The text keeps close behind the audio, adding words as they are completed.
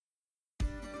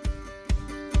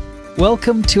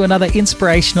Welcome to another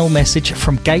inspirational message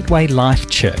from Gateway Life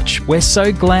Church. We're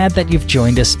so glad that you've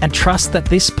joined us and trust that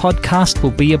this podcast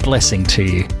will be a blessing to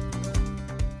you.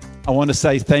 I want to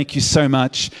say thank you so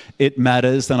much. It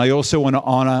matters. And I also want to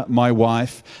honor my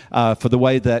wife for the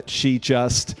way that she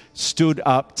just stood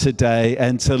up today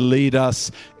and to lead us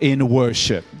in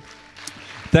worship.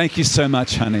 Thank you so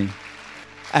much, honey.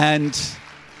 And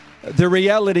the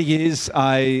reality is,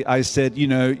 I said,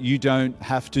 you don't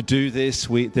have to do this.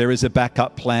 There is a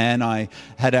backup plan. I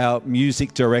had our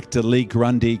music director, Lee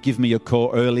Grundy, give me a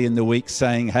call early in the week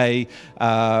saying, hey,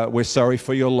 we're sorry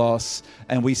for your loss.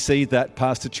 And we see that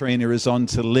Pastor Trina is on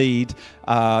to lead,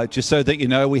 just so that you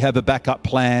know we have a backup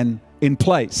plan in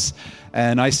place.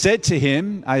 And I said to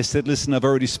him, listen, I've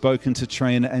already spoken to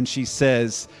Trina, and she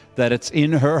says that it's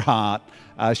in her heart.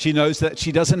 She knows that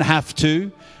she doesn't have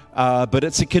to. But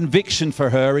it's a conviction for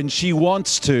her, and she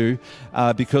wants to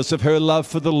because of her love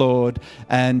for the Lord.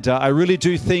 And I really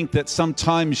do think that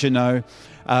sometimes,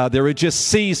 there are just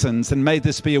seasons, and may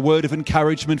this be a word of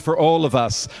encouragement for all of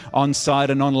us on site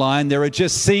and online. There are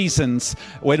just seasons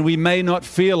when we may not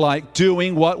feel like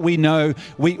doing what we know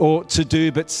we ought to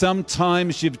do, but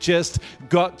sometimes you've just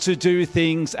got to do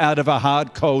things out of a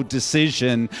hard, cold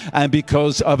decision and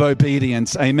because of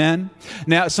obedience. Amen?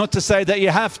 Now, it's not to say that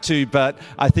you have to, but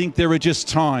I think there are just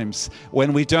times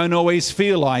when we don't always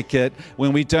feel like it,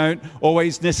 when we don't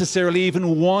always necessarily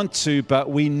even want to, but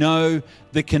we know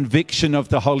the conviction of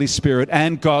the Holy Spirit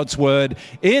and God's Word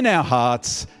in our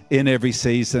hearts in every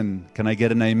season. Can I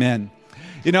get an amen?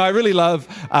 I really love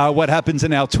what happens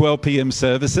in our 12 p.m.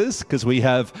 services, because we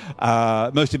have,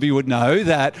 most of you would know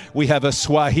that we have a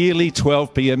Swahili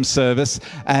 12 p.m. service.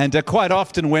 And quite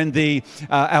often when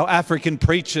our African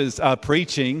preachers are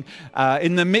preaching,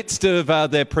 in the midst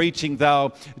of their preaching,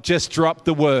 they'll just drop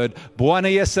the word,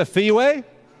 Bwana Yesu asifiwe.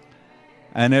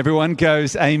 And everyone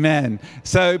goes, amen.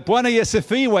 So, Bwana Yesu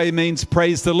asifiwe means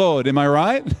praise the Lord. Am I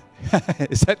right?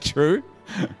 Is that true?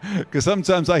 Because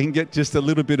sometimes I can get just a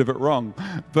little bit of it wrong.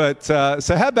 But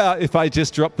so how about if I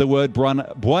just drop the word Bwana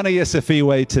Yesu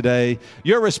asifiwe today?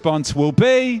 Your response will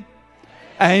be,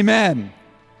 amen.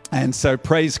 And so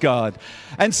praise God.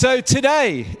 And so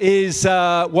today is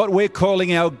what we're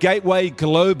calling our Gateway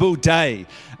Global Day.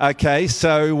 Okay,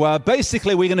 so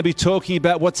basically we're going to be talking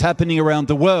about what's happening around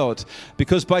the world,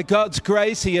 because by God's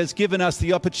grace, He has given us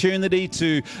the opportunity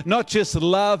to not just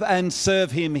love and serve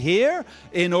Him here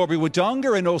in Albury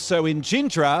Wodonga and also in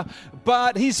Gindra,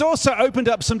 but He's also opened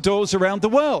up some doors around the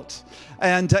world.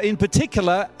 And in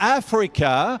particular,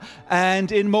 Africa,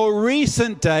 and in more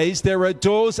recent days, there are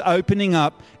doors opening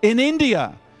up in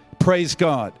India. Praise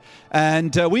God.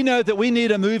 And we know that we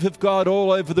need a move of God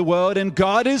all over the world, and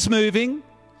God is moving.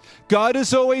 God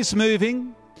is always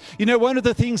moving. One of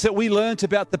the things that we learned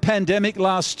about the pandemic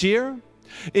last year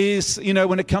is,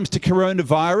 when it comes to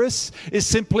coronavirus, is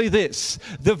simply this.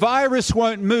 The virus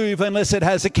won't move unless it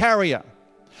has a carrier.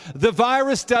 The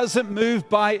virus doesn't move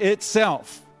by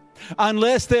itself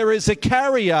unless there is a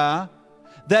carrier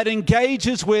that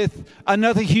engages with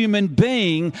another human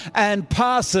being and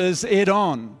passes it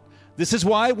on. This is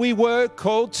why we were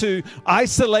called to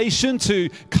isolation, to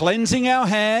cleansing our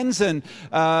hands and,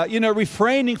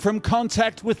 refraining from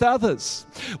contact with others.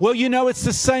 Well, it's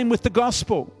the same with the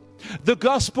gospel. The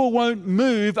gospel won't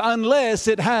move unless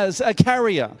it has a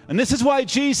carrier. And this is why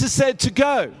Jesus said to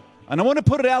go. And I want to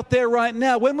put it out there right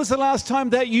now. When was the last time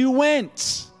that you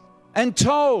went and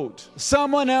told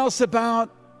someone else about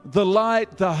the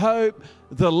light, the hope,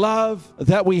 the love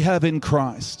that we have in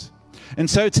Christ? And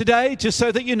so today, just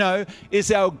so that you know,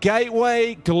 is our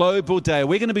Gateway Global Day.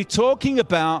 We're going to be talking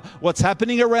about what's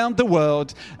happening around the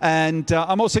world. And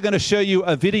I'm also going to show you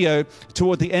a video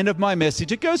toward the end of my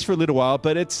message. It goes for a little while,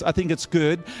 but I think it's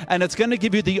good. And it's going to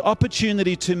give you the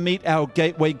opportunity to meet our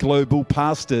Gateway Global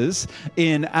pastors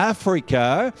in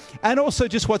Africa and also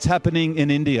just what's happening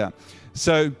in India.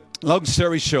 So, long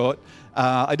story short,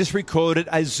 I just recorded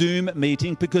a Zoom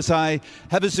meeting because I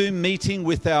have a Zoom meeting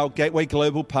with our Gateway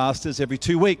Global pastors every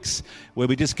 2 weeks where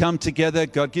we just come together.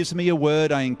 God gives me a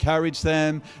word. I encourage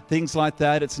them, things like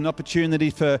that. It's an opportunity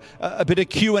for a bit of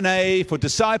Q&A, for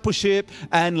discipleship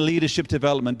and leadership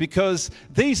development, because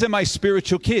these are my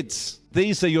spiritual kids.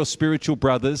 These are your spiritual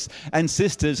brothers and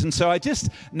sisters. And so I just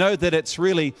know that it's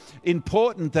really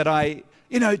important that I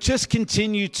just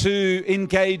continue to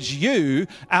engage you,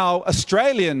 our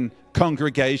Australian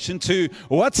congregation, to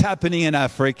what's happening in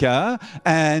Africa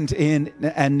and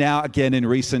now again in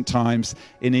recent times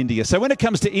in India. So when it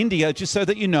comes to India, just so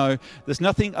that you know, there's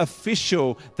nothing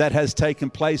official that has taken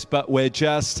place, but we're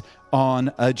just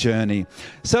on a journey.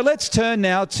 So let's turn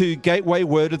now to Gateway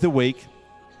Word of the Week.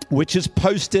 which is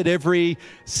posted every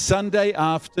Sunday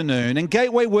afternoon. And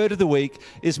Gateway Word of the Week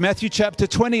is Matthew chapter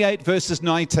 28, verses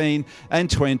 19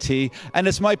 and 20. And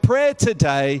it's my prayer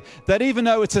today that even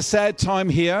though it's a sad time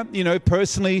here,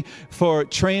 personally for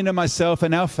Trina, myself,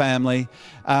 and our family,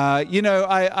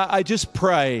 I just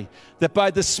pray that by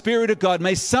the Spirit of God,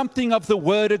 may something of the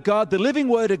Word of God, the living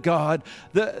Word of God,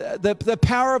 the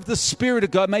power of the Spirit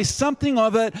of God, may something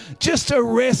of it just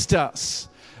arrest us.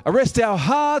 Arrest our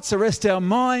hearts, arrest our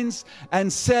minds,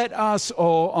 and set us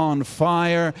all on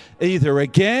fire, either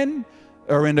again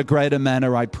or in a greater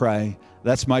manner, I pray.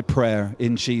 That's my prayer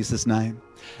in Jesus' name.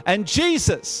 And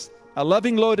Jesus, our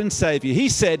loving Lord and Savior, He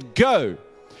said, "Go,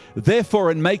 therefore,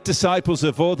 and make disciples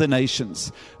of all the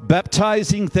nations,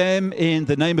 baptizing them in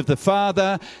the name of the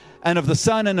Father and of the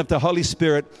Son and of the Holy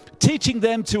Spirit, teaching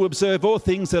them to observe all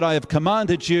things that I have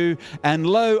commanded you. And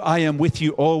lo, I am with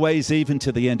you always, even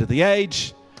to the end of the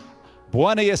age."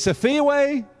 Buona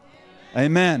Yesafiwe.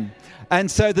 Amen.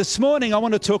 And so this morning I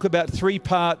want to talk about three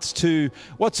parts to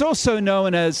what's also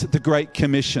known as the Great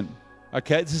Commission.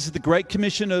 Okay, this is the Great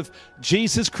Commission of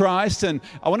Jesus Christ, and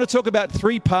I want to talk about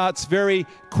three parts very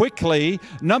quickly.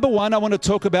 Number one, I want to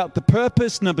talk about the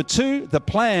purpose. Number two, the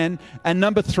plan. And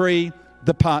number three,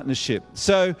 the partnership.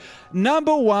 So,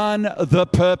 number one, the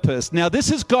purpose. Now,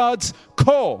 this is God's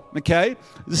call, okay?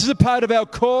 This is a part of our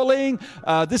calling.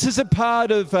 This is a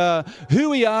part of who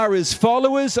we are as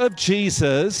followers of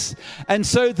Jesus. And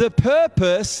so the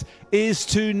purpose is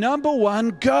to, number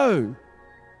one, go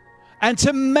and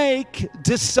to make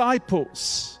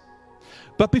disciples.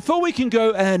 But before we can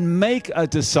go and make a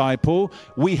disciple,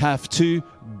 we have to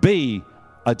be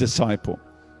a disciple.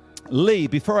 Lee,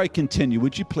 before I continue,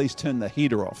 would you please turn the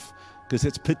heater off? Because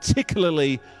it's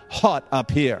particularly hot up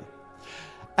here.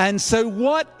 And so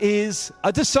what is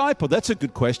a disciple? That's a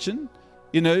good question.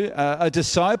 A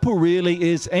disciple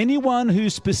really is anyone who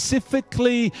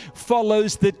specifically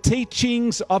follows the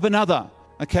teachings of another.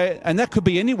 Okay, and that could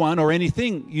be anyone or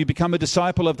anything. You become a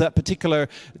disciple of that particular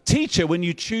teacher when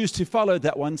you choose to follow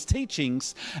that one's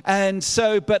teachings. And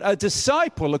so, but a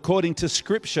disciple, according to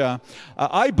Scripture,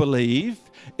 I believe,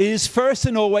 is first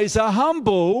and always a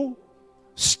humble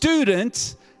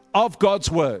student of God's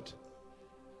Word.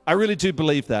 I really do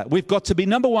believe that. We've got to be,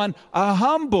 number one, a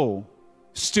humble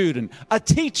student, a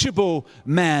teachable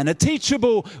man, a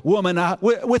teachable woman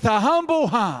with a humble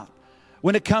heart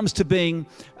when it comes to being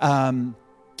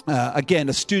again,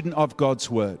 a student of God's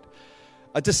Word.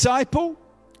 A disciple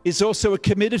is also a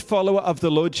committed follower of the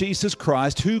Lord Jesus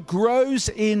Christ who grows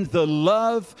in the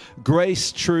love,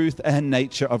 grace, truth, and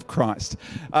nature of Christ.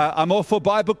 I'm all for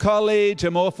Bible college.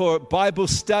 I'm all for Bible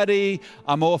study.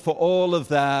 I'm all for all of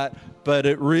that. But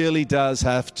it really does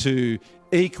have to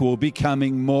equal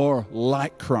becoming more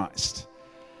like Christ.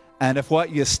 And if what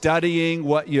you're studying,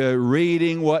 what you're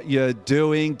reading, what you're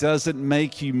doing doesn't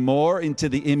make you more into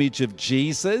the image of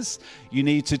Jesus, you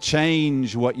need to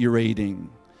change what you're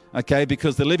reading. Okay,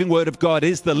 because the living Word of God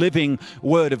is the living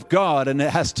Word of God, and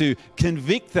it has to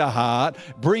convict the heart,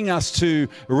 bring us to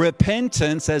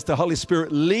repentance as the Holy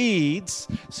Spirit leads,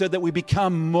 so that we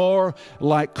become more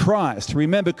like Christ.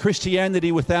 Remember,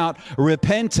 Christianity without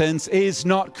repentance is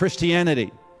not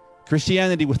Christianity.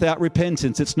 Christianity without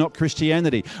repentance, it's not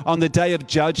Christianity. On the day of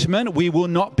judgment, we will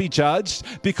not be judged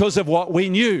because of what we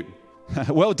knew.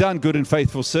 Well done, good and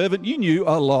faithful servant. You knew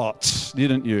a lot,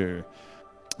 didn't you?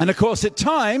 And of course, at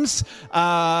times,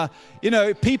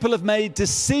 people have made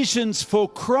decisions for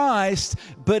Christ,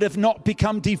 but have not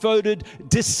become devoted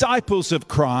disciples of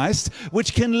Christ,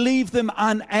 which can leave them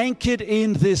unanchored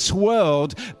in this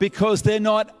world because they're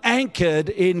not anchored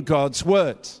in God's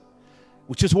Word.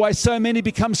 Which is why so many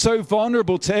become so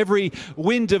vulnerable to every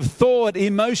wind of thought,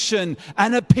 emotion,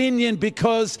 and opinion,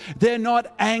 because they're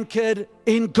not anchored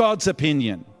in God's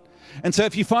opinion. And so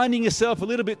if you're finding yourself a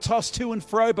little bit tossed to and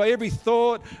fro by every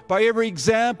thought, by every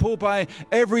example, by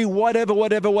every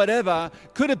whatever,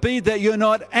 could it be that you're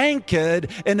not anchored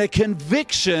in a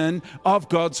conviction of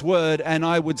God's Word? And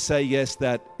I would say, yes,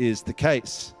 that is the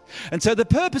case. And so the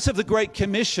purpose of the Great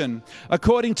Commission,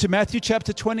 according to Matthew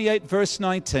chapter 28, verse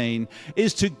 19,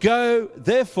 is to go,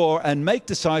 therefore, and make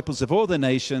disciples of all the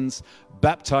nations,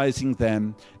 baptizing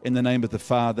them in the name of the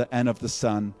Father and of the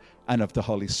Son and of the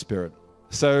Holy Spirit.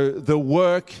 So the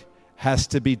work has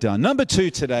to be done. Number two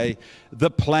today, the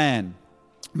plan.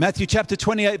 Matthew chapter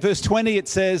 28, verse 20, it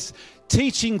says,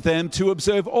 teaching them to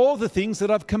observe all the things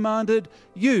that I've commanded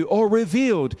you or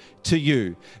revealed to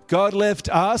you. God left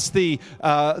us the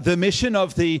mission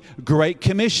of the Great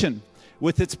Commission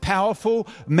with its powerful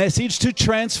message to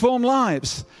transform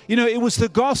lives. It was the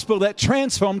gospel that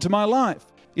transformed my life.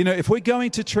 If we're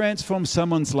going to transform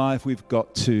someone's life, we've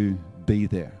got to be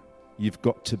there. You've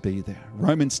got to be there.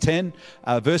 Romans 10,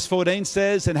 verse 14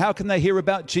 says, and how can they hear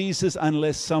about Jesus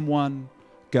unless someone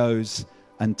goes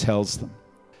and tells them?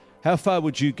 How far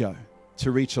would you go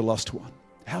to reach a lost one?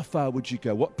 How far would you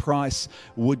go? What price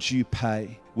would you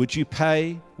pay? Would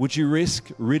you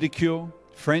risk ridicule,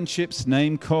 friendships,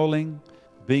 name calling,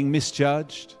 being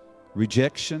misjudged,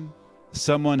 rejection?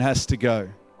 Someone has to go.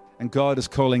 And God is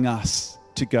calling us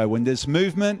to go. When there's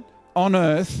movement on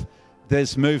earth,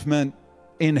 there's movement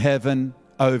in heaven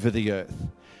over the earth.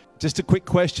 Just a quick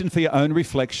question for your own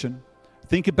reflection.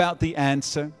 Think about the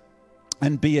answer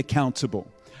and be accountable.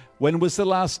 When was the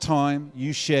last time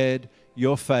you shared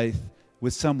your faith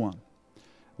with someone?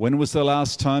 When was the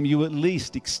last time you at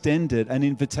least extended an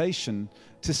invitation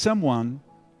to someone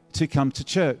to come to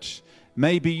church?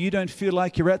 Maybe you don't feel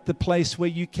like you're at the place where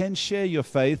you can share your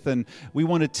faith, and we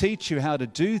want to teach you how to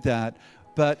do that.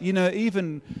 But,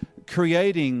 even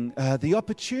creating the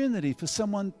opportunity for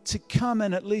someone to come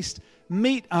and at least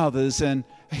meet others and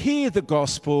hear the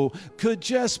gospel could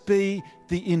just be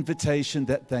the invitation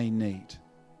that they need.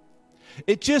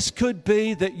 It just could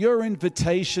be that your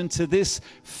invitation to this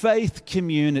faith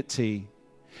community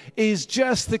is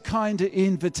just the kind of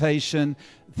invitation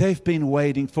they've been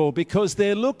waiting for, because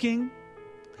they're looking,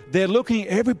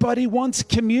 everybody wants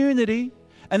community.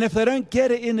 And if they don't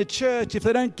get it in the church, if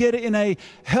they don't get it in a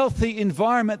healthy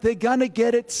environment, they're going to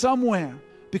get it somewhere,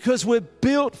 because we're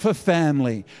built for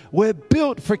family. We're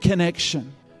built for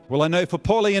connection. Well, I know for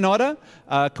Paulie and Otter,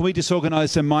 can we just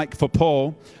organise a mic for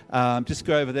Paul? Just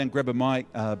go over there and grab a mic,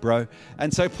 bro.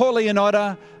 And so Paulie and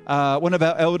Otter, one of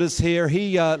our elders here,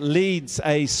 he leads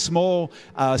a small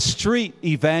street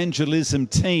evangelism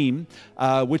team,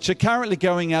 which are currently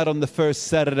going out on the first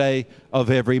Saturday of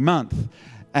every month.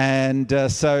 And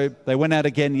so they went out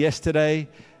again yesterday.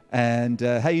 And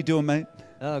how you doing, mate?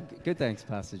 Oh, good, thanks,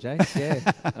 Pastor Jace.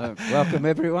 Yeah, welcome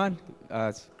everyone.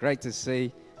 It's great to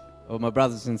see all my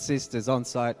brothers and sisters on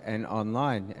site and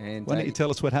online. And why don't you tell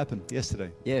us what happened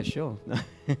yesterday? Yeah, sure.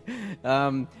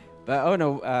 But I want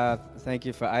to thank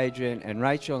you for Adrian and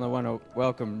Rachel, and I want to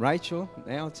welcome Rachel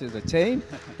now to the team.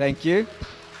 Thank you.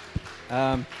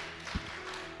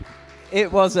 It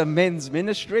was a men's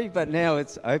ministry, but now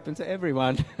it's open to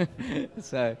everyone.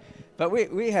 But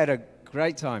we had a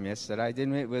great time yesterday,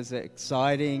 didn't we? It was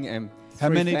exciting. And how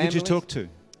many families. Did you talk to?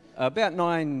 About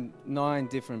nine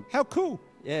different. How cool!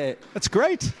 Yeah, that's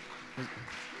great.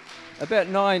 About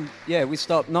 9. Yeah, we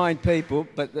stopped 9 people,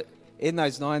 but in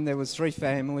those 9 there was 3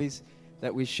 families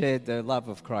that we shared the love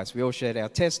of Christ. We all shared our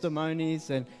testimonies,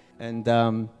 and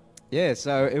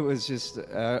so it was just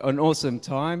an awesome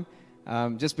time.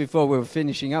 Just before we were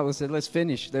finishing up, we said, let's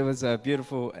finish. There was a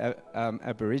beautiful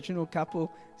Aboriginal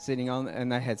couple sitting on,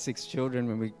 and they had 6 children,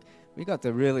 and we got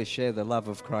to really share the love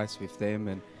of Christ with them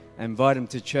and invite them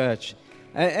to church.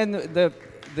 And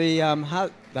the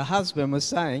husband was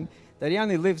saying that he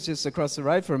only lives just across the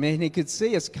road from me, and he could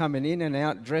see us coming in and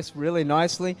out dressed really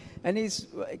nicely, and he's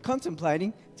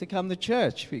contemplating to come to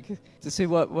church to see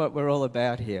what we're all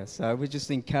about here. So we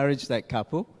just encourage that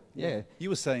couple. Yeah. You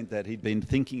were saying that he'd been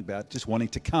thinking about just wanting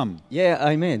to come. Yeah,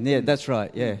 amen. Yeah, that's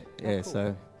right. Yeah, yeah. Cool.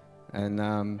 So,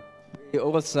 and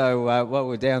also while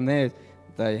we're down there,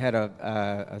 they had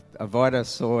a Vita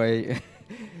Soy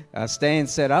stand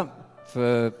set up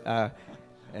for,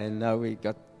 and we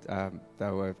got. They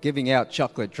were giving out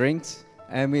chocolate drinks,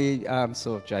 and we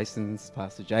saw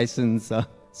Pastor Jason's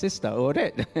sister,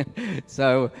 Audette.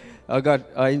 So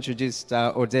I introduced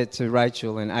Audette to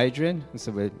Rachel and Adrian.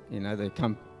 So they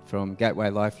come from Gateway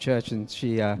Life Church, and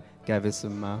she gave us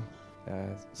some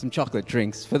chocolate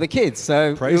drinks for the kids.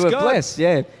 So Praise we were God. Blessed,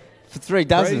 yeah, for 3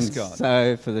 dozens. Praise God.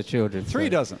 So for the children. 3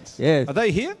 dozens? Yeah. Are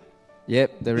they here?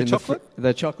 Yep, they're in chocolate?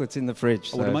 the chocolate's in the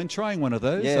fridge. I wouldn't mind trying one of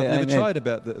those. Yeah, I've never tried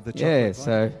about the chocolate. Yeah,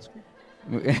 so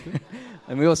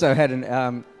and we also had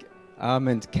an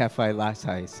almond cafe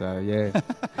latte. So yeah,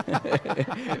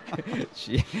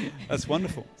 that's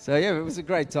wonderful. So yeah, it was a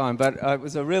great time, but it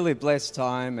was a really blessed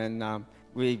time, and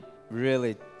we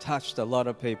really touched a lot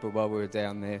of people while we were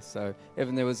down there. So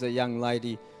even there was a young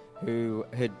lady who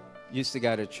had used to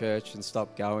go to church and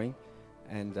stopped going,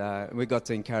 and we got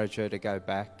to encourage her to go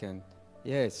back. And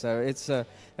yeah, so it's and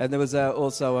there was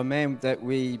also a man that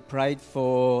we prayed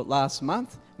for last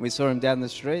month. We saw him down the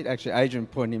street. Actually, Adrian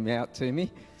pointed him out to me.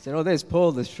 He said, "Oh, there's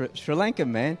Paul, the Sri Lankan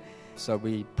man." So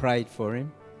we prayed for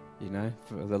him,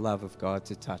 for the love of God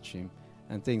to touch him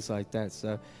and things like that.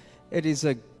 So it is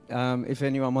if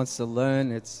anyone wants to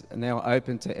learn, it's now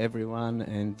open to everyone.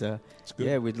 And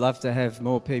yeah, we'd love to have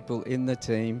more people in the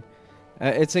team.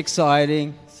 It's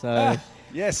exciting. So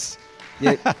yes.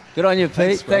 Yeah, good on you,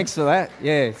 Pete. Thanks for that.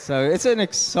 Yeah, so it's an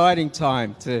exciting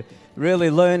time to really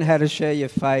learn how to share your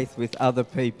faith with other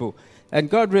people. And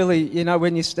God really,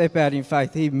 when you step out in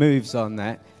faith, He moves on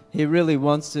that. He really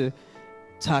wants to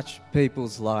touch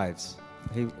people's lives.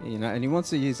 And He wants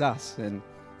to use us. And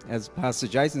as Pastor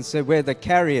Jason said, we're the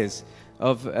carriers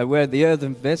we're the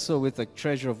earthen vessel with a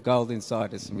treasure of gold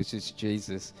inside us, which is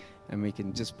Jesus. And we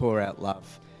can just pour out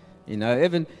love.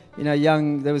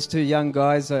 There was two young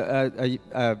guys,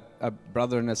 a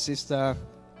brother and a sister,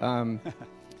 on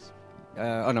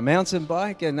a mountain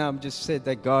bike, and just said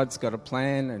that God's got a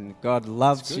plan, and God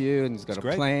loves you, and He's got a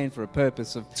plan for a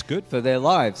purpose for their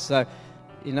lives. So,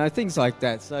 things like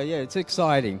that. So, yeah, it's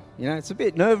exciting. It's a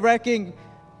bit nerve-wracking,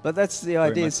 but that's the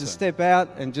idea, is to step out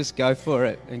and just go for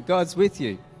it. And God's with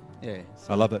you. Yeah.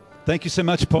 I love it. Thank you so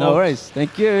much, Paul. No worries.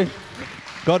 Thank you.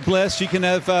 God bless. You can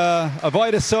have a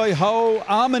Vitasoy whole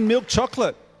almond milk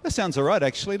chocolate. That sounds all right,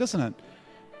 actually, doesn't it?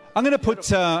 I'm going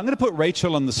to put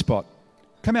Rachel on the spot.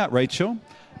 Come out, Rachel.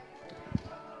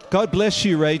 God bless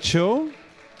you, Rachel.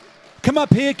 Come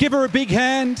up here. Give her a big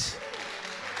hand.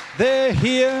 There,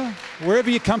 here, wherever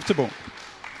you're comfortable.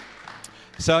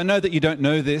 So I know that you don't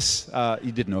know this.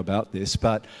 You did know about this,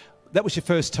 but that was your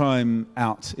first time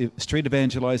out street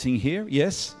evangelizing here,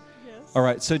 yes? Yes. All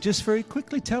right, so just very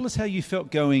quickly tell us how you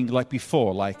felt going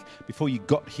before you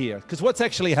got here. Because what's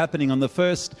actually happening on the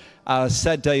first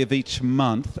Saturday of each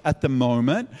month at the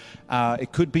moment,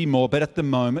 it could be more, but at the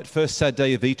moment, first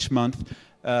Saturday of each month,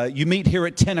 you meet here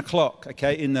at 10 o'clock,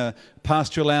 okay, in the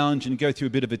pastoral lounge, and go through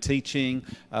a bit of a teaching,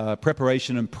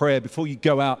 preparation and prayer before you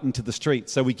go out into the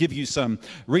streets. So we give you some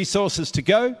resources to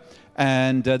go,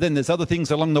 and then there's other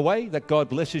things along the way that God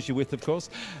blesses you with, of course.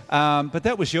 But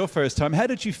that was your first time. How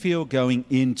did you feel going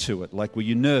into it? Were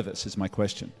you nervous, is my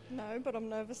question? No, but I'm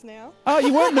nervous now. Oh,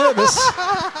 you weren't nervous?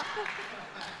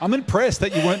 I'm impressed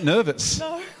that you weren't nervous.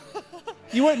 No.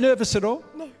 You weren't nervous at all?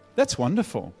 No. That's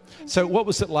wonderful. So what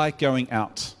was it like going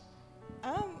out?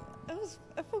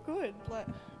 It felt good.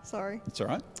 Sorry. It's all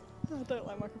right. I don't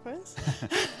like microphones.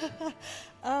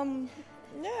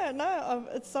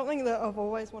 It's something that I've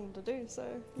always wanted to do. So.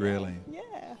 Really?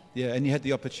 Yeah. Yeah, and you had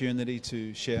the opportunity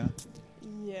to share?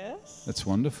 Yes. That's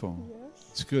wonderful. Yes.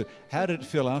 It's good. How did it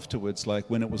feel afterwards,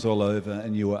 when it was all over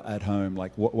and you were at home?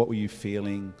 What were you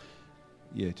feeling?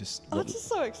 Yeah, I was just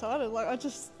so excited. I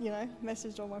just,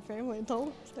 messaged all my family and told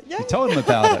them. Yeah. You told them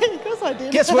about it? Of course I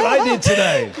did. Guess what I did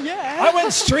today? Yeah. I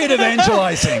went street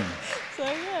evangelizing. So,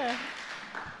 yeah.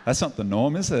 That's not the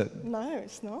norm, is it? No,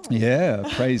 it's not. Yeah,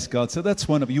 praise God. So that's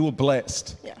you were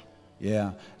blessed. Yeah.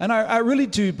 Yeah. And I really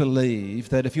do believe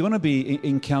that if you want to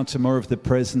encounter more of the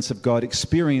presence of God,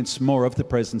 experience more of the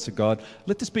presence of God,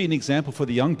 let this be an example for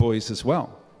the young boys as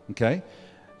well. Okay?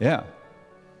 Yeah.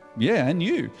 Yeah, and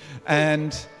you.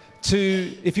 And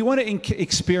if you want to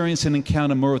experience and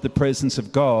encounter more of the presence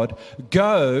of God,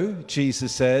 go,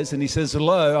 Jesus says, and He says,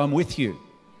 "Lo, I'm with you."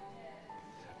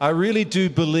 I really do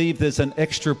believe there's an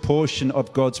extra portion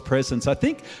of God's presence. I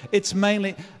think it's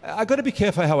mainly, I've got to be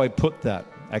careful how I put that,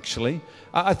 actually.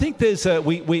 I think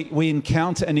we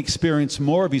encounter and experience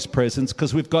more of His presence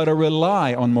because we've got to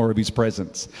rely on more of His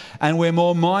presence. And we're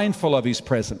more mindful of His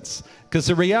presence. Because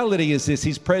the reality is this,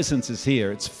 His presence is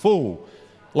here. It's full.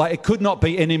 It could not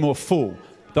be any more full.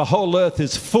 The whole earth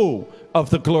is full of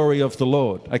the glory of the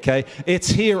Lord, okay? It's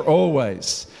here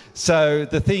always. So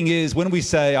the thing is, when we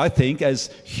say, I think, as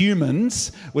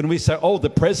humans, when we say, the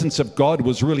presence of God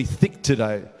was really thick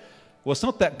today, well, it's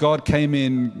not that God came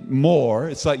in more.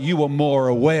 It's like you were more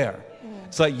aware.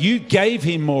 It's like you gave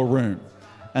Him more room.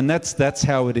 And that's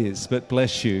how it is. But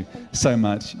bless you so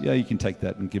much. Yeah, you can take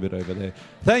that and give it over there.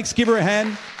 Thanks. Give her a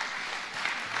hand.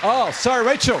 Oh, sorry,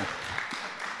 Rachel.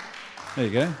 There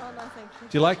you go. Oh, no, thank you.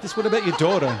 Do you like this? What about your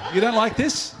daughter? You don't like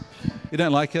this? You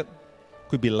don't like it?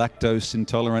 Could be lactose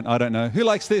intolerant. I don't know. Who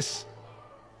likes this?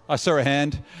 I saw a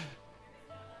hand.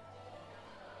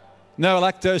 No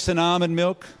lactose in almond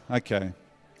milk? Okay.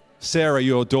 Sarah,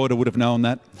 your daughter, would have known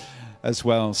that as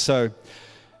well. So,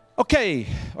 okay.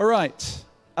 All right.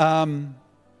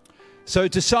 So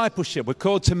discipleship, we're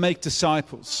called to make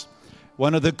disciples.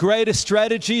 One of the greatest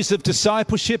strategies of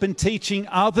discipleship and teaching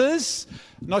others,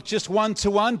 not just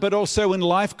one-to-one, but also in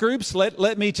life groups.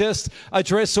 Let me just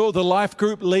address all the life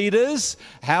group leaders.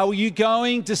 How are you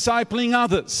going discipling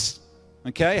others?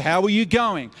 Okay, how are you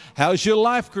going? How's your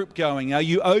life group going? Are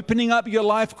you opening up your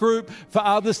life group for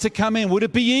others to come in? Would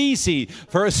it be easy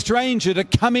for a stranger to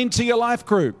come into your life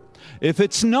group? If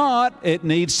it's not, it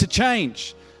needs to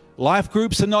change. Life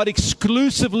groups are not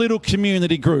exclusive little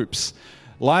community groups.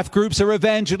 Life groups are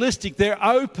evangelistic. They're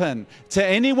open to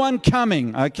anyone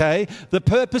coming, okay? The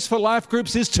purpose for life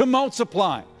groups is to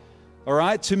multiply, all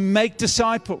right? To make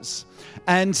disciples.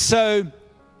 And so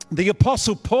the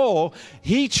Apostle Paul,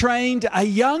 he trained a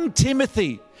young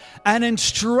Timothy and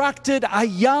instructed a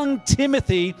young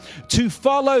Timothy to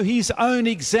follow his own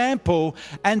example.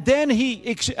 And then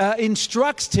he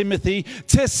instructs Timothy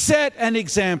to set an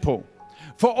example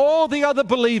for all the other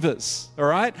believers, all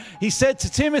right? He said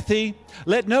to Timothy,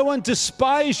 let no one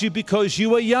despise you because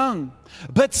you are young,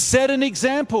 but set an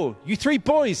example. You three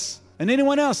boys and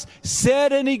anyone else,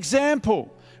 set an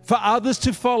example for others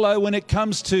to follow when it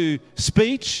comes to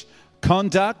speech,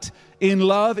 conduct, in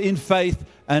love, in faith,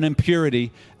 and in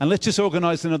purity. And let's just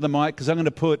organize another mic, because I'm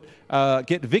going to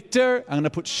get Victor, I'm going to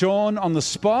put Sean on the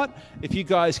spot. If you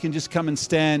guys can just come and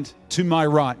stand to my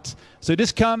right. So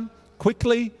just come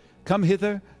quickly, come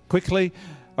hither quickly,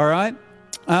 all right?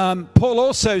 Paul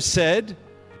also said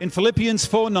in Philippians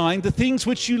 4:9, the things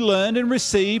which you learned and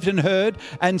received and heard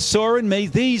and saw in me,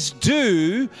 these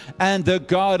do, and the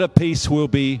God of peace will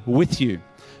be with you.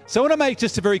 So I want to make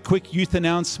just a very quick youth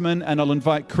announcement, and I'll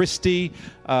invite Christy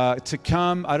to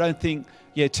come. I don't think,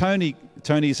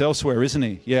 Tony's elsewhere, isn't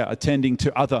he? Yeah, attending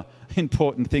to other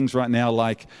important things right now,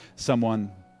 like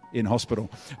someone in hospital.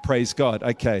 Praise God.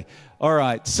 Okay. All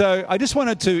right. So I just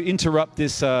wanted to interrupt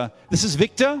this. This is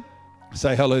Victor.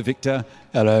 Say hello, Victor.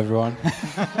 Hello, everyone.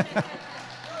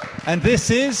 And this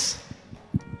is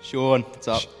Sean. What's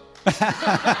up?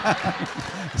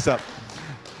 What's up?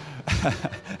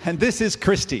 And this is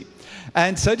Christy.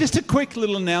 And so just a quick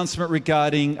little announcement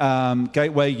regarding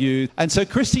Gateway Youth. And so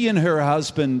Christy and her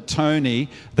husband, Tony,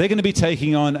 they're going to be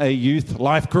taking on a youth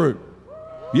life group.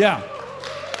 Yeah.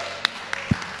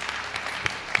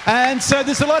 And so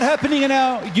there's a lot happening in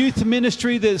our youth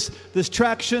ministry. There's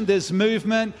traction, there's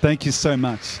movement. Thank you so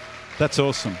much. That's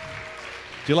awesome.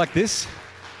 Do you like this?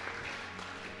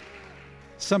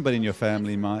 Somebody in your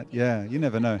family might. Yeah, you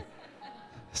never know.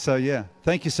 So yeah,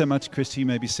 thank you so much, Christy. You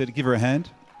may be seated. Give her a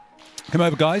hand. Come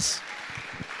over, guys.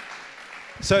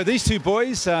 So these two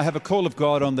boys have a call of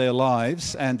God on their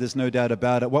lives, and there's no doubt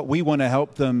about it. What we want to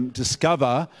help them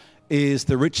discover is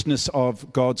the richness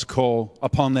of God's call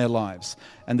upon their lives.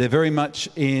 And they're very much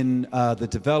in the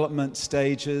development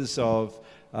stages of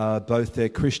both their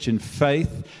Christian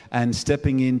faith and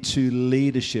stepping into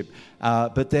leadership.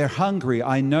 But they're hungry.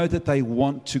 I know that they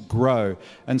want to grow.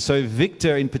 And so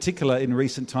Victor, in particular, in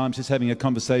recent times, just having a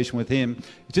conversation with him,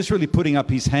 just really putting up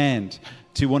his hand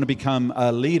to want to become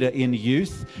a leader in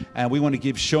youth. And we want to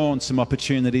give Sean some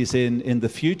opportunities in the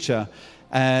future.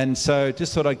 And so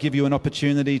just thought I'd give you an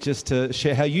opportunity just to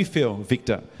share how you feel,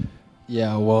 Victor.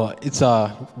 Yeah, well, it's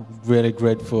really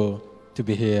grateful to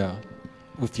be here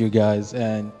with you guys.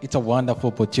 And it's a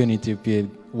wonderful opportunity to be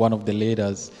one of the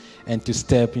leaders and to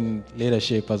step in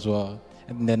leadership as well.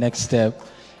 And the next step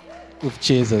with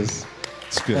Jesus.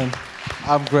 It's good. And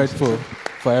I'm grateful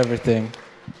for everything.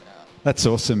 That's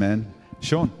awesome, man.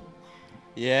 Sean?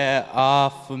 Yeah,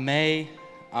 for me,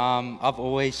 I've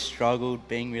always struggled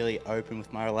being really open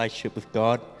with my relationship with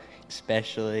God,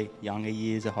 especially younger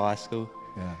years of high school.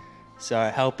 Yeah. So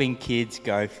helping kids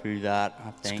go through that,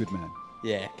 I think, It's good, man.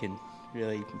 Yeah, can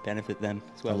really benefit them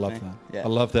as well. I love that. Yeah. I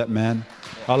love that, man.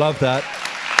 I love that.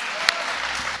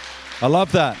 I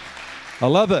love that. I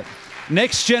love it.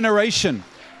 Next generation.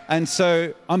 And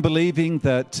so I'm believing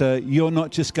that you're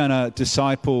not just going to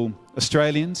disciple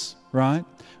Australians, right?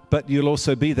 But you'll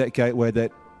also be that gateway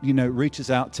that,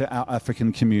 reaches out to our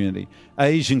African community,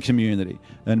 Asian community,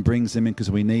 and brings them in,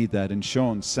 because we need that. And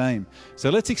Sean, same.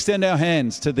 So let's extend our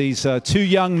hands to these two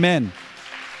young men.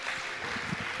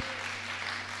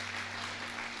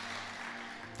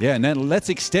 Yeah, and then let's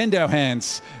extend our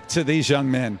hands to these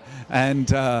young men. And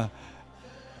but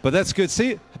that's good.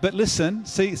 But listen,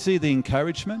 see the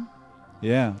encouragement?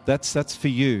 Yeah, that's for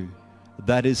you.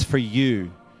 That is for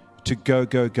you to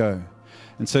go.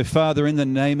 And so, Father, in the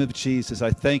name of Jesus,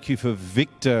 I thank you for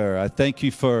Victor. I thank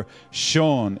you for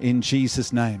Sean, in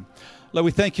Jesus' name. Lord,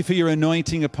 we thank you for your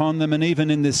anointing upon them. And even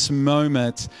in this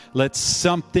moment, let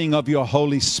something of your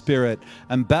Holy Spirit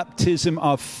and baptism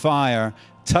of fire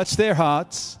touch their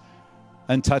hearts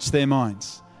and touch their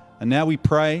minds. And now we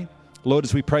pray, Lord,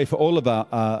 as we pray for all of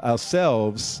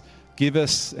ourselves, give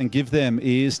us and give them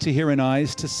ears to hear and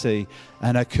eyes to see,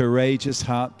 and a courageous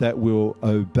heart that will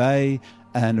obey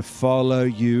and follow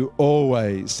you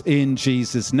always. In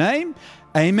Jesus' name,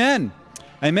 amen.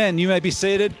 Amen. You may be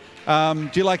seated. Do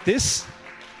you like this?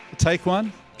 Take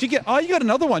one. You got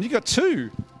another one. You got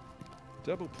two.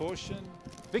 Double portion.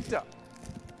 Victor,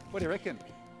 what do you reckon?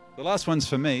 The last one's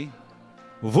for me.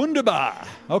 Wunderbar.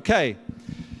 Okay.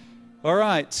 All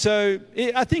right. So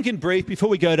I think in brief, before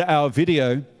we go to our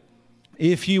video,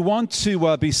 if you want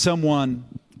to be someone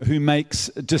who makes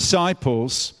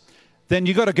disciples, then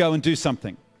you got to go and do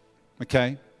something.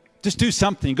 Okay? Just do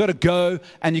something. You've got to go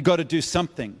and you've got to do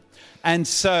something. And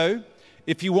so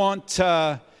if you want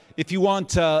the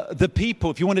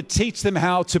people, if you want to teach them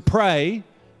how to pray,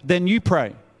 then you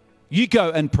pray. You go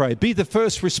and pray. Be the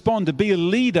first responder. Be a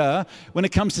leader when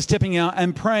it comes to stepping out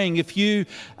and praying. If you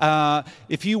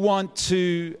want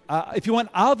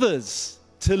others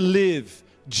to live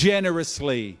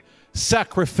generously,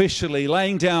 sacrificially,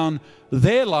 laying down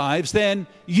their lives, then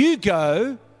you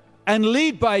go and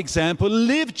lead by example.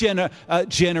 Live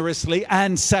generously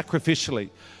and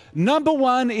sacrificially. Number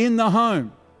one, in the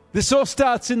home. This all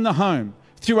starts in the home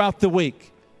throughout the week.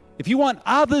 If you want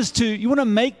you want to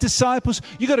make disciples,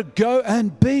 you got to go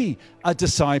and be a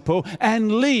disciple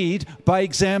and lead by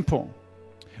example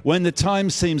when the time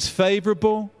seems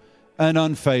favorable and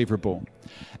unfavorable.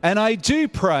 And I do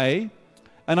pray,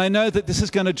 and I know that this is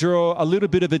going to draw a little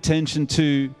bit of attention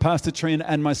to Pastor Trina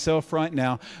and myself right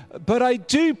now, but I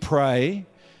do pray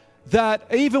that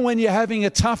even when you're having a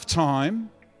tough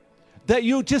time, that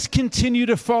you'll just continue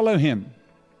to follow him,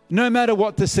 no matter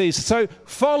what the season. So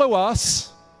follow us.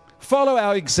 Follow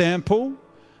our example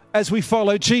as we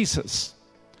follow Jesus.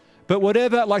 But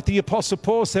whatever, like the Apostle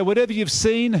Paul said, whatever you've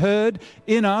seen, heard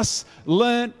in us,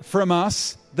 learnt from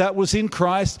us that was in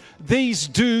Christ, these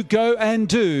do go and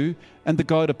do, and the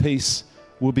God of peace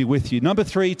will be with you. Number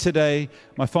 3 today,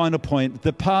 my final point,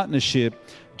 the partnership.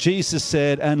 Jesus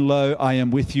said, and lo, I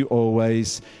am with you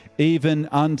always, even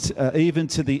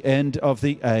to the end of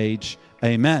the age.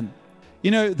 Amen.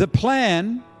 You know, the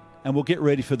plan, and we'll get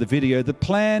ready for the video. The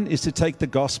plan is to take the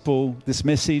gospel, this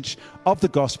message of the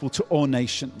gospel, to all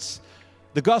nations.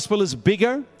 The gospel is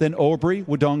bigger than Albury,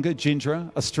 Wodonga,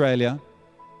 Gingera, Australia.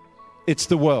 It's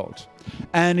the world.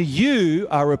 And you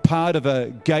are a part of a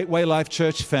Gateway Life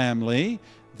Church family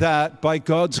that, by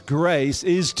God's grace,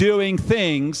 is doing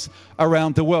things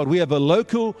around the world. We have a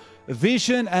local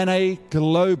vision and a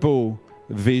global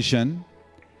vision.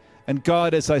 And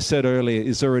God, as I said earlier,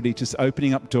 is already just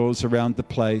opening up doors around the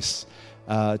place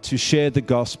to share the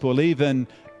gospel, even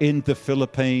in the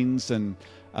Philippines and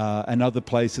other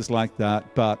places like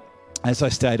that. But as I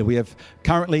stated, we have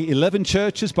currently 11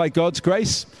 churches by God's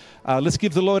grace. Let's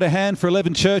give the Lord a hand for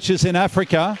 11 churches in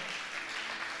Africa.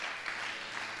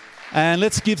 And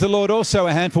let's give the Lord also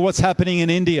a hand for what's happening in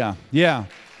India. Yeah.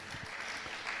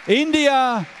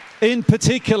 India in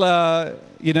particular,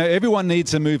 you know, everyone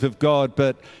needs a move of God,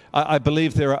 but I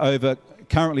believe there are over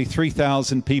currently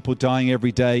 3,000 people dying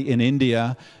every day in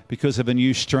India because of a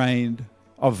new strain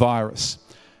of virus.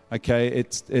 Okay,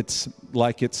 it's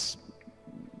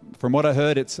from what I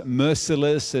heard, it's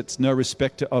merciless. It's no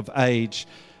respecter of age.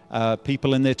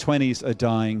 People in their 20s are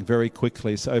dying very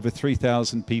quickly. So over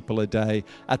 3,000 people a day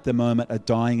at the moment are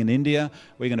dying in India.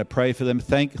 We're going to pray for them.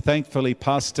 Thankfully,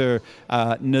 Pastor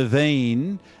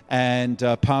Naveen and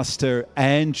Pastor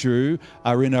Andrew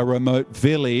are in a remote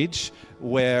village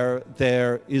where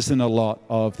there isn't a lot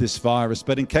of this virus.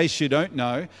 But in case you don't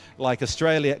know, like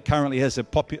Australia currently has a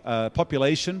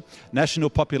national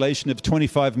population of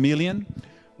 25 million.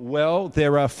 Well,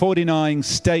 there are 49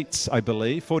 states, I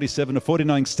believe, 47 or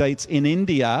 49 states in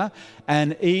India,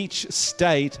 and each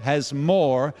state has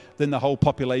more than the whole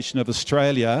population of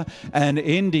Australia, and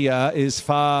India is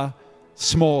far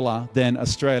smaller than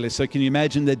Australia. So can you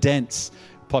imagine the dense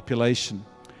population?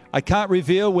 I can't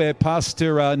reveal where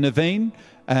Pastor Naveen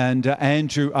and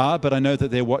Andrew are, but I know that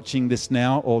they're watching this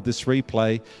now or this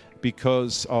replay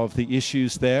because of the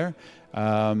issues there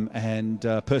and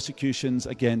persecutions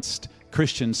against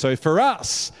Christians. So for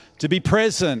us to be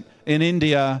present in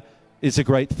India is a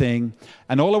great thing.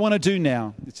 And all I want to do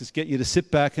now is just get you to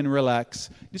sit back and relax.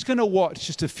 I'm just going to watch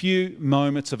just a few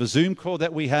moments of a Zoom call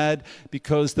that we had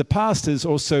because the pastors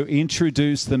also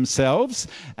introduced themselves.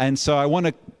 And so I want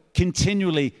to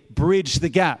continually bridge the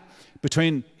gap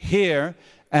between here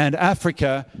and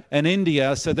Africa and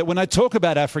India, so that when I talk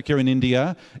about Africa and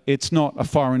India, it's not a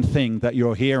foreign thing that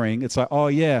you're hearing. It's like, oh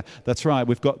yeah, that's right,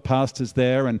 we've got pastors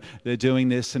there and they're doing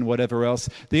this and whatever else.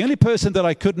 The only person that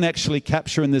I couldn't actually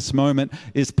capture in this moment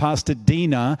is Pastor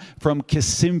Dina from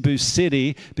Kisimbu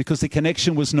City, because the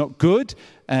connection was not good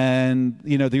and,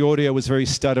 you know, the audio was very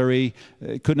stuttery.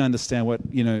 Couldn't understand what,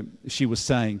 you know, she was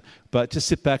saying. But just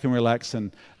sit back and relax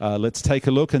and let's take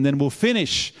a look, and then we'll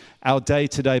finish our day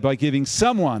today by giving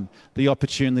someone the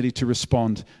opportunity to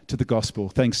respond to the gospel.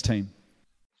 Thanks, team.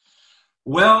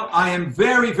 Well, I am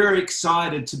very, very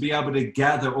excited to be able to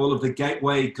gather all of the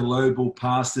Gateway Global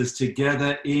pastors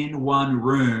together in one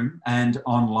room and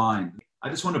online. I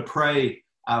just want to pray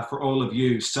for all of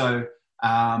you. So,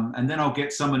 and then I'll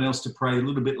get someone else to pray a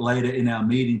little bit later in our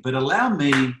meeting. But allow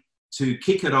me to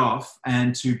kick it off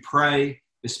and to pray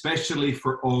especially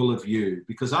for all of you,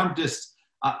 because I'm just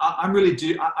I'm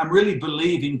really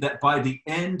believing that by the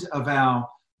end of our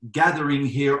gathering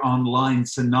here online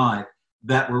tonight,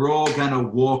 that we're all going to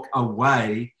walk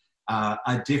away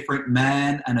a different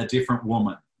man and a different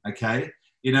woman, okay?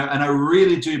 You know, and I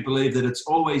really do believe that it's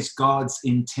always God's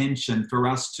intention for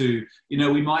us to, you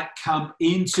know, we might come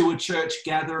into a church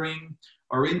gathering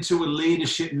or into a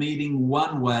leadership meeting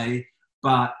one way,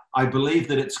 but I believe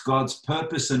that it's God's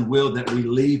purpose and will that we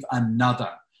leave another.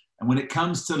 And when it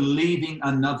comes to leaving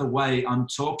another way, I'm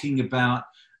talking about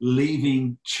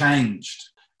leaving changed.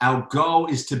 Our goal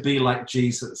is to be like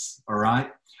Jesus, all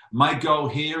right? My goal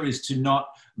here is to not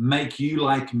make you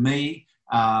like me.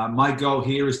 My goal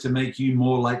here is to make you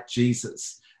more like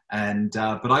Jesus. And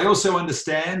but I also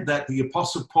understand that the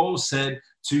Apostle Paul said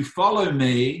to follow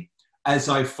me as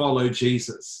I follow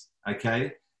Jesus,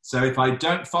 okay? So if I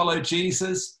don't follow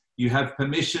Jesus, you have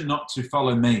permission not to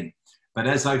follow me. But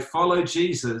as I follow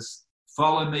Jesus,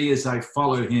 follow me as I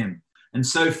follow him. And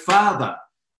so, Father,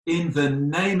 in the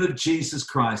name of Jesus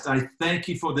Christ, I thank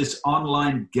you for this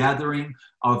online gathering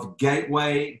of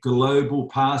Gateway Global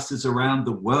pastors around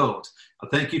the world. I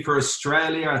thank you for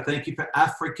Australia, I thank you for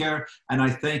Africa, and I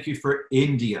thank you for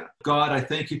India. God, I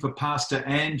thank you for Pastor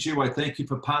Andrew, I thank you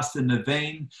for Pastor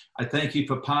Naveen, I thank you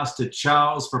for Pastor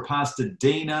Charles, for Pastor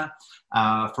Dina,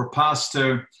 for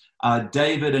Pastor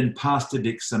David and Pastor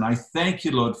Dixon. I thank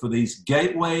you, Lord, for these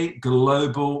Gateway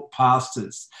Global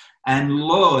pastors. And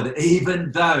Lord,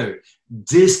 even though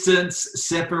distance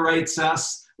separates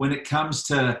us when it comes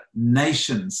to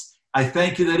nations, I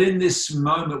thank you that in this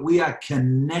moment we are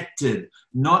connected,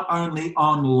 not only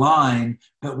online,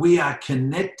 but we are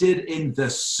connected in the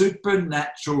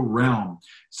supernatural realm.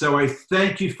 So I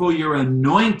thank you for your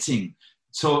anointing,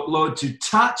 Lord, to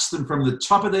touch them from the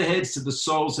top of their heads to the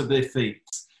soles of their feet.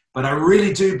 But I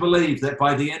really do believe that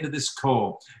by the end of this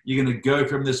call, you're going to go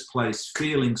from this place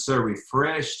feeling so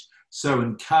refreshed, so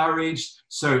encouraged,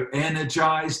 so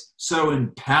energized, so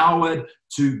empowered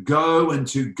to go and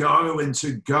to go and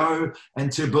to go and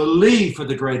to believe for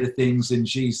the greater things in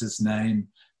Jesus' name.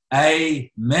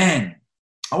 Amen.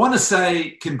 I want to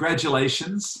say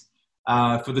congratulations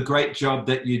for the great job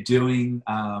that you're doing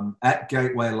at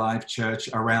Gateway Life Church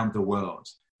around the world.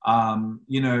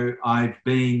 You know, I've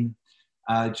been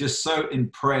just so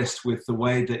impressed with the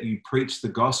way that you preach the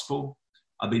gospel.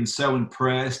 I've been so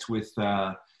impressed with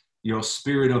your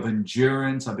spirit of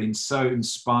endurance. I've been so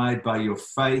inspired by your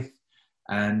faith.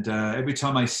 And every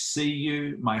time I see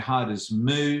you, my heart is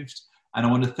moved. And I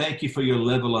want to thank you for your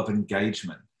level of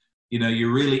engagement. You know,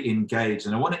 you're really engaged.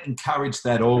 And I want to encourage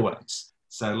that always.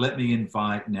 So let me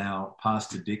invite now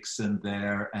Pastor Dixon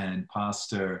there and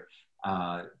Pastor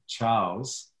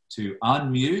Charles to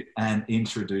unmute and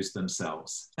introduce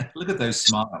themselves. Look at those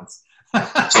smiles.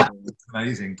 It's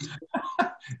amazing.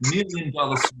 $1 million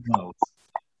smiles.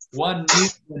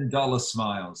 $1 million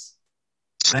smiles.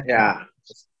 Yeah.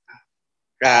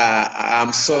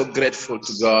 I'm so grateful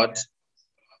to God.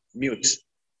 Mute.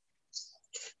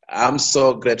 I'm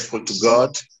so grateful to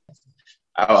God,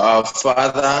 our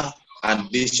Father and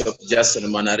Bishop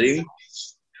Justin Manari.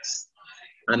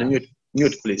 And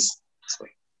mute, please.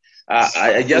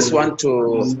 I just want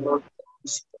to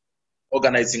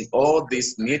organizing all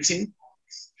this meeting,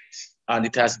 and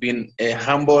it has been a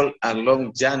humble and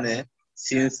long journey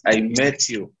since I met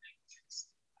you.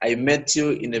 I met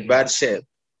you in a bad shape.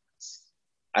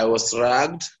 I was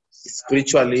ragged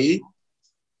spiritually,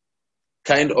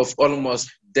 kind of almost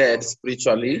dead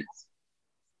spiritually,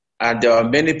 and there were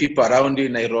many people around you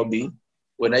in Nairobi.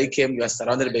 When I came, you were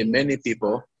surrounded by many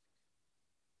people,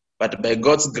 but by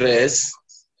God's grace,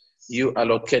 you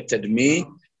allocated me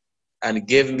and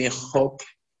gave me hope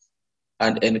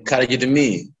and encouraged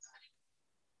me.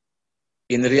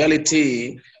 In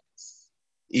reality,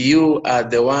 you are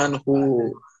the one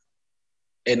who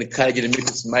encouraged me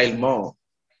to smile more.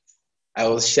 I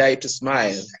was shy to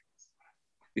smile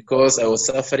because I was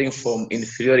suffering from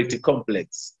inferiority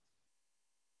complex.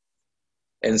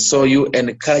 And so you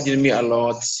encouraged me a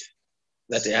lot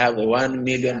that I have a $1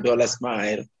 million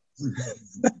smile.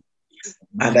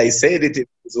 And I said it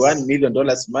is $1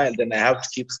 million smile, then I have to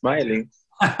keep smiling.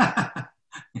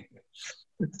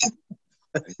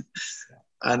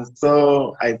 And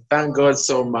so I thank God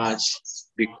so much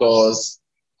because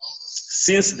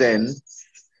since then,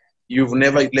 you've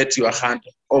never let your hand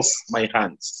off my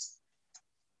hands.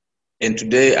 And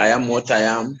today I am what I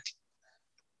am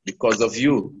because of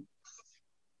you.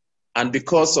 And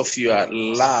because of your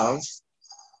love,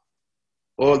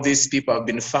 all these people have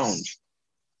been found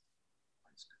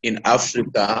in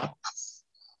Africa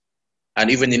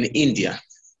and even in India.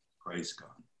 Praise God.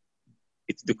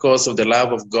 It's because of the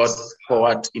love of God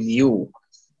poured in you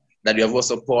that you have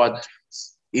also poured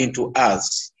into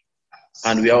us.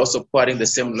 And we are also pouring the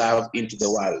same love into the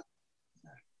world.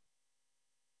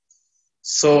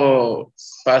 So,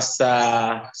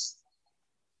 Pastor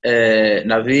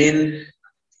Naveen,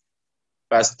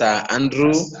 Pastor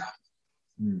Andrew,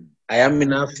 I am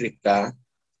in Africa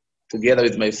together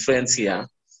with my friends here.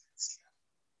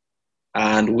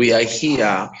 And we are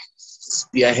here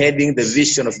spearheading the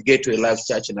vision of Gateway Life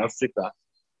Church in Africa,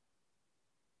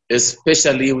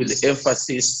 especially with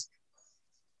emphasis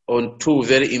on two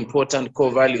very important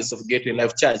core values of Gateway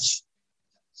Life Church: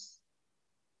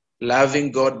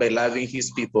 loving God by loving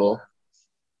his people,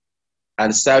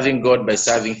 and serving God by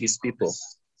serving his people.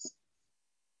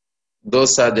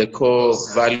 Those are the core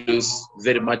values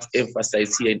very much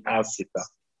emphasized here in Africa.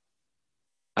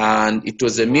 And it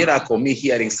was a miracle me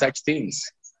hearing such things.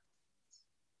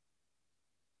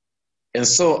 And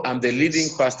so I'm the leading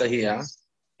pastor here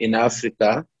in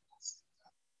Africa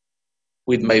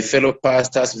with my fellow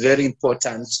pastors, very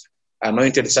important,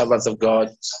 anointed servants of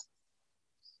God,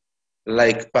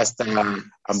 like Pastor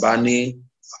Ambani,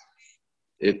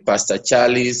 Pastor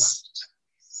Charles,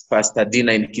 Pastor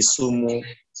Dina in Kisumu,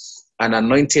 an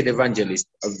anointed evangelist,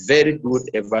 a very good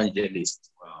evangelist,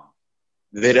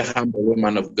 very humble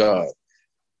woman of God.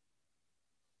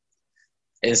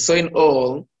 And so in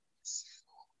all,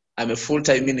 I'm a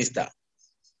full-time minister.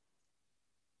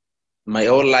 My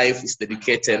whole life is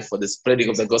dedicated for the spreading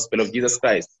of the gospel of Jesus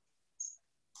Christ.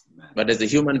 But as a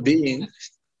human being,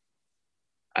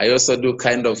 I also do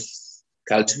kind of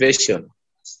cultivation.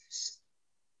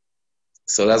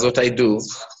 So that's what I do.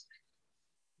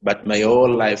 But my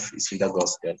whole life is in the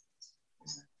gospel.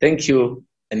 Thank you,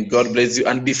 and God bless you.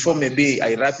 And before maybe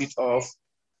I wrap it off,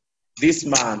 this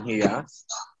man here,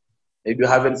 maybe you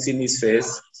haven't seen his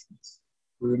face.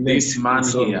 This man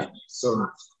here,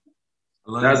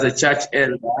 that's the church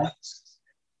elder,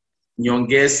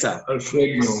 Nyongesa.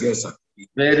 Alfred Nyongesa.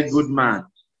 Very good man.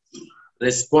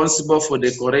 Responsible for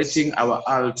decorating our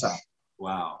altar.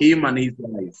 Wow. Him and his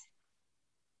wife.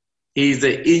 He is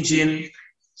the engine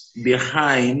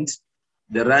behind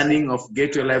the running of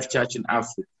Gateway Life Church in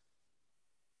Africa.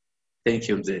 Thank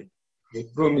you, Mzee. He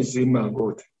promised him a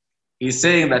goat. He's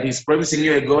saying that he's promising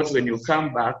you a goat when you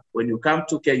come back, when you come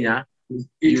to Kenya, you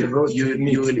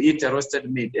will eat a roasted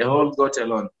meat, a whole goat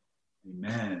alone.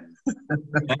 Amen.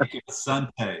 Thank you.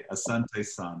 Asante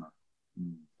sana.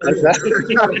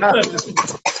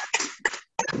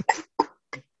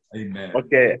 Amen.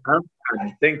 Okay.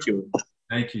 Thank you.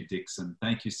 Thank you, Dixon.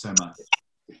 Thank you so much.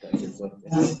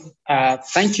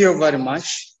 Thank you very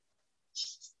much.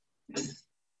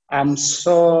 I'm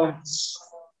so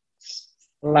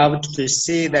loved to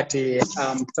see that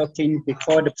I'm talking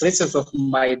before the presence of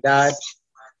my dad,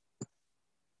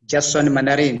 Jason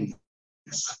Manarin.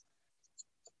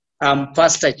 I'm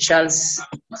Pastor Charles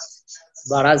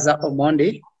Baraza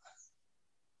Omondi,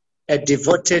 a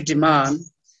devoted man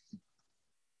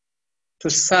to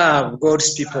serve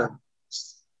God's people.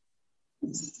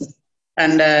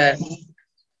 And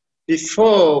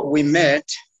before we met,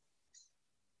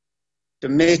 to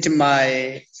meet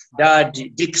my dad,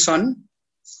 Dixon,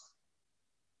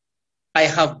 I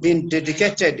have been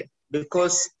dedicated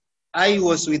because I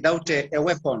was without a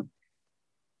weapon.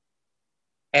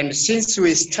 And since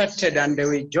we started and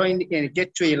we joined in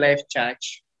Gateway Life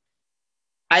Church,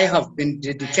 I have been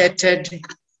dedicated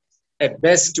a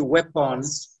best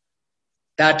weapons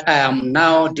that I am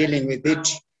now dealing with it,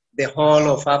 the whole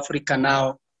of Africa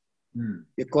now,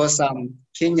 because I'm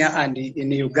Kenya and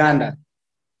in Uganda.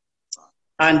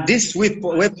 And this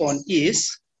weapon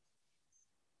is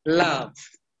love.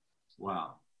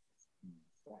 Wow.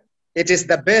 It is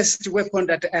the best weapon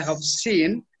that I have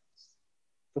seen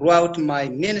throughout my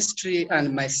ministry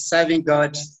and my serving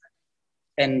God.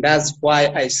 And that's why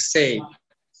I say,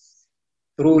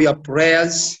 through your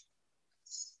prayers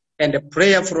and a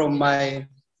prayer from my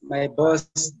boss,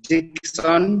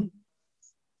 Dixon,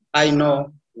 I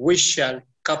know we shall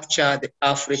capture the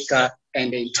Africa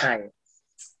and the entire.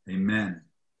 Amen.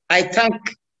 I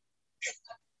thank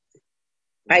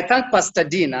Pastor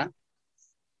Dina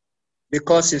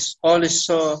because he's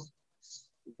also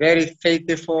very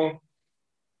faithful,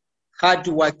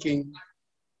 hardworking,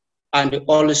 and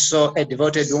also a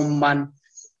devoted woman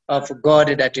of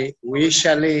God that we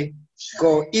shall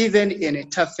go even in a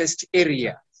toughest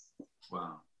area.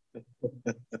 Wow.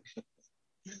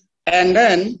 And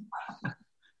then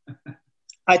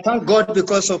I thank God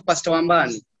because of Pastor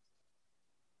Wambani,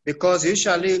 because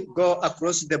usually go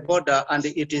across the border and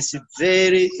it is a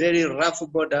very, very rough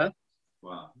border.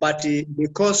 Wow. But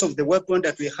because of the weapon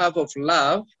that we have of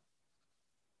love,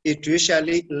 it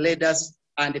usually led us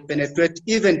and penetrate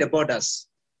even the borders.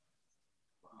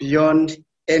 beyond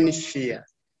any fear.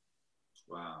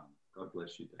 Wow. God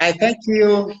bless you. I thank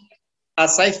you.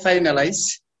 As I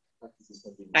finalize,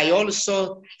 I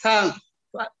also thank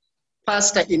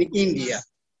Pastor in India.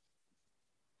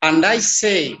 And I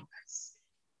say,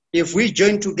 if we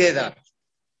join together,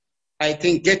 I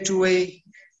think Gateway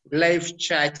Life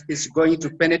Church is going to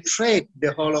penetrate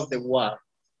the whole of the world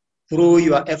through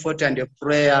your effort and your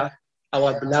prayer.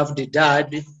 Our beloved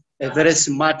dad, a very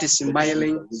smart,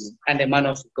 smiling, and a man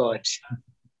of God.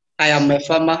 I am a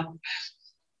farmer.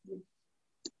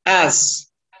 As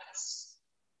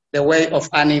the way of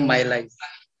earning my life.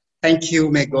 Thank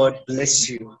you. May God bless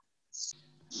you.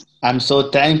 I'm so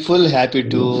thankful, happy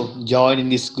to join in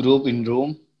this group in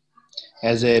Rome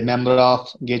as a member of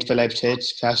Gateway Life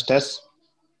Church, Festus.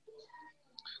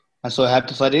 I'm so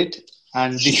happy for it.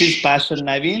 And this is Pastor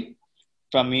Naveen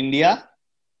from India.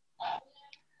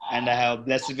 And I have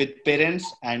blessed with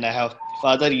parents, and I have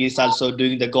father. He is also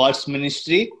doing the God's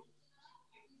ministry.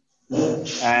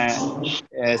 And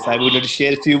yes, I would like to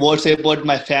share a few words about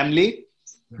my family.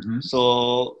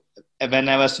 So when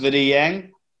I was very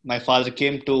young, my father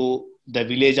came to the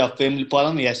village of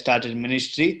Vemlipalam. He has started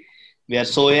ministry. We are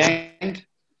so young.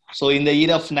 So in the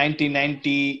year of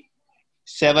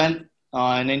 1997,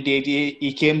 1980,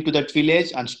 he came to that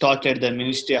village and started the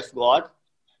ministry of God.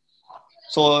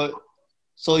 So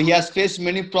he has faced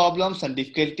many problems and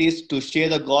difficulties to share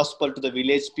the gospel to the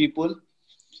village people.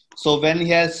 So when he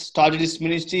has started his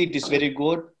ministry, it is very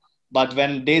good. But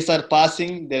when days are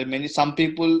passing, there are some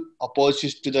people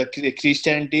opposed to the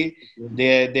Christianity.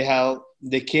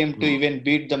 They came to even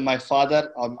beat my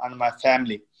father and my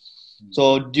family.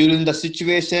 So during the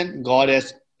situation, God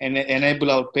has enabled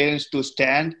our parents to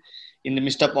stand in the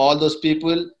midst of all those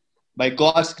people. By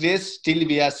God's grace, still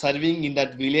we are serving in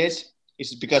that village.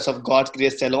 It's because of God's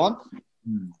grace alone.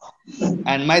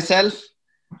 And myself,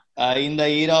 in the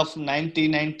year of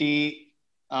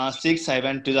 1996, I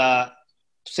went to the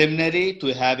seminary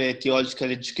to have a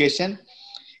theological education.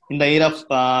 In the year of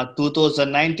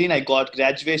 2019, I got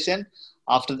graduation.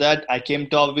 After that, I came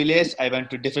to our village. I went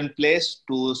to different place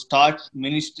to start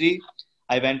ministry.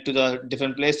 I went to the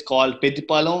different place called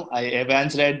Petipalam. I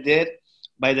evangelized there.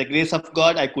 By the grace of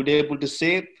God, I could able to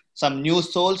save some new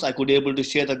souls. I could able to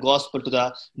share the gospel to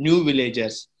the new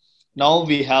villagers. Now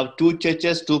we have 2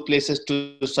 churches, 2 places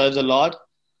to serve the Lord.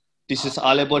 This is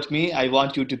all about me. I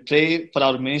want you to pray for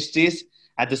our ministries.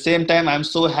 At the same time, I'm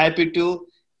so happy to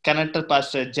connect to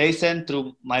Pastor Jason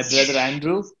through my brother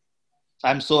Andrew.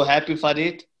 I'm so happy for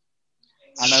it.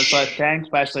 And also I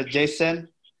thank Pastor Jason.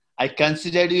 I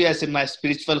consider you as my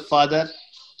spiritual father.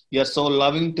 You are so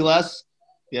loving to us.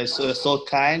 You are so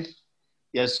kind.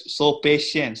 You are so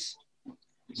patient.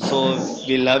 So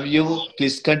we love you.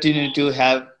 Please continue to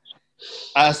have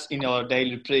us in our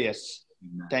daily prayers.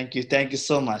 Thank you. Thank you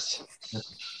so much.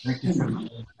 Thank you so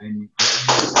much.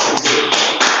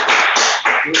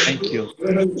 Thank you.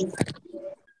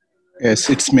 Yes,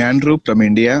 it's me, Andrew from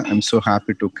India. I'm so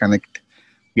happy to connect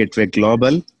Gateway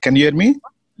Global. Can you hear me?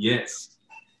 Yes.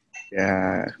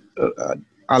 Yeah.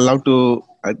 I'd love to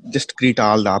just greet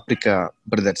all the Africa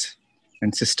brothers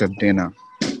and sister Dana.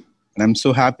 And I'm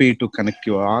so happy to connect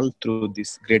you all through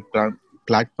this great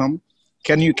platform.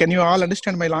 Can you all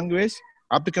understand my language,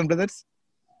 African brothers?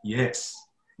 Yes.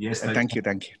 Yes. Thank you.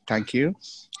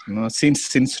 You know, since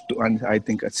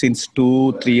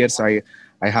 2-3 years, I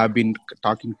have been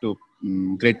talking to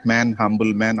great man,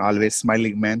 humble man, always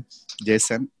smiling man,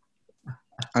 Jason.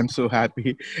 I'm so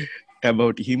happy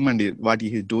about him and what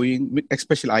he is doing.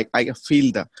 Especially, I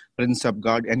feel the presence of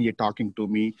God, and you're talking to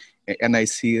me, and I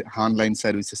see online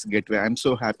services Gateway. I'm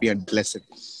so happy and blessed.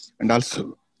 And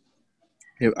also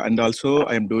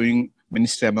I am doing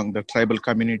ministry among the tribal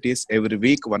communities every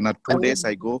week. 1 or 2 days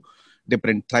I go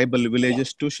different tribal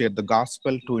villages to share the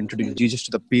gospel, to introduce Jesus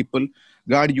to the people.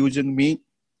 God using me.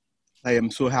 I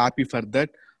am so happy for that.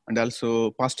 And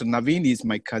also Pastor Naveen is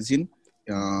my cousin.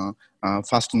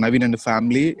 Pastor Naveen and the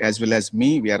family, as well as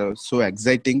me, we are so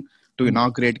exciting to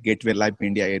inaugurate Gateway Life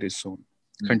India very soon.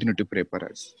 Continue to pray for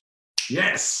us.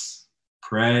 Yes.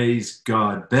 Praise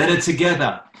God. Better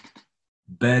together.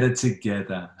 Better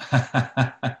together.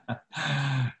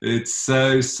 It's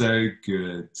so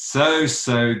good.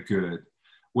 So good.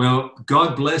 Well,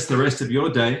 God bless the rest of your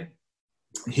day.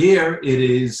 Here it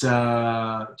is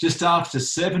just after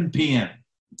 7 p.m.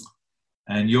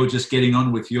 and you're just getting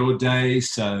on with your day.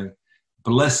 So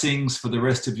blessings for the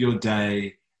rest of your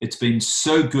day. It's been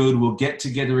so good. We'll get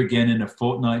together again in a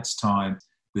fortnight's time.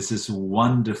 This is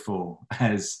wonderful,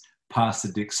 as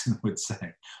Pastor Dixon would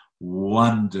say.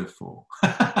 Wonderful.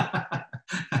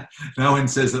 No one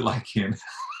says it like him.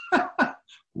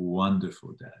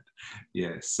 Wonderful, Dad.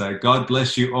 Yes. So God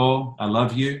bless you all. I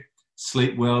love you.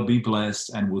 Sleep well, be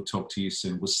blessed, and we'll talk to you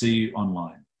soon. We'll see you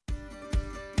online.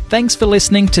 Thanks for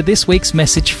listening to this week's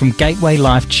message from Gateway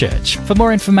Life Church. For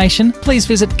more information, please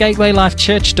visit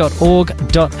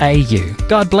gatewaylifechurch.org.au.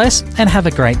 God bless and have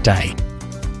a great day.